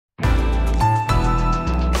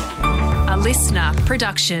listener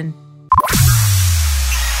production.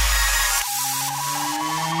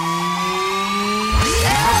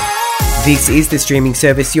 This is the streaming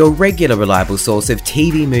service, your regular reliable source of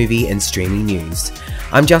TV, movie and streaming news.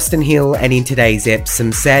 I'm Justin Hill, and in today's ep,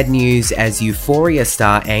 some sad news as Euphoria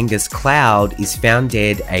star Angus Cloud is found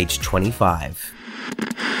dead aged 25.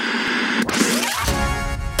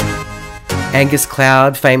 Angus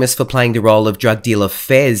Cloud, famous for playing the role of drug dealer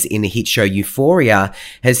Fez in the hit show Euphoria,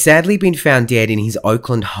 has sadly been found dead in his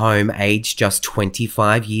Oakland home, aged just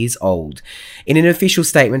 25 years old. In an official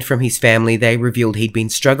statement from his family, they revealed he'd been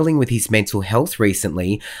struggling with his mental health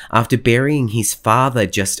recently after burying his father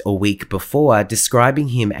just a week before, describing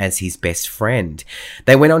him as his best friend.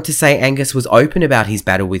 They went on to say Angus was open about his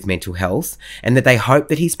battle with mental health and that they hope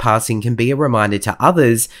that his passing can be a reminder to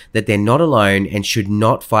others that they're not alone and should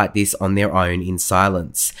not fight this on their own in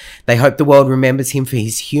silence. They hope the world remembers him for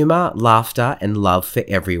his humour, laughter and love for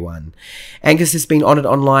everyone. Angus has been honoured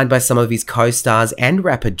online by some of his co-stars and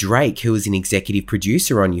rapper Drake, who is an executive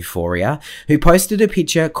producer on Euphoria, who posted a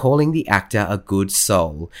picture calling the actor a good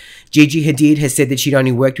soul. Gigi Hadid has said that she'd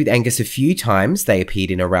only worked with Angus a few times. They appeared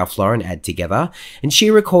in a Ralph Lauren ad together, and she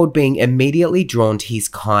recalled being immediately drawn to his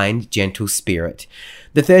kind, gentle spirit.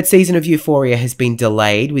 The third season of Euphoria has been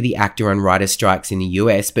delayed with the actor and writer strikes in the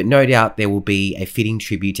US, but no doubt there will be a fitting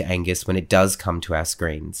tribute to Angus when it does come to our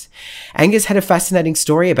screens. Angus had a fascinating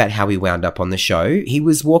story about how he wound up on the show. He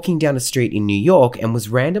was walking down a street in New York and was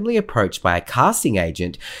randomly approached by a casting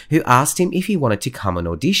agent who asked him if he wanted to come and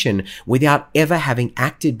audition without ever having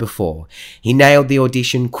acted before. He nailed the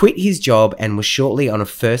audition, quit his job, and was shortly on a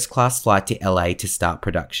first-class flight to LA to start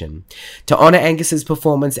production. To honour Angus's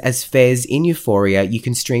performance as Fez in Euphoria, you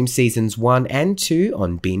can stream seasons 1 and 2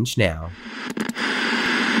 on Binge now.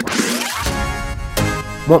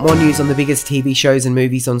 Want more news on the biggest TV shows and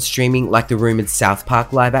movies on streaming, like the rumoured South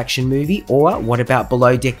Park live-action movie? Or what about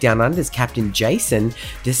Below Deck Down Under's Captain Jason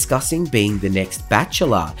discussing being the next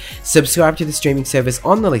Bachelor? Subscribe to the streaming service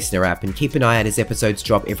on the Listener app and keep an eye out as episodes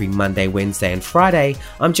drop every Monday, Wednesday and Friday.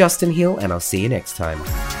 I'm Justin Hill, and I'll see you next time.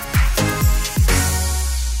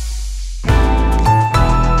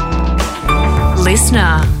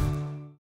 Listener.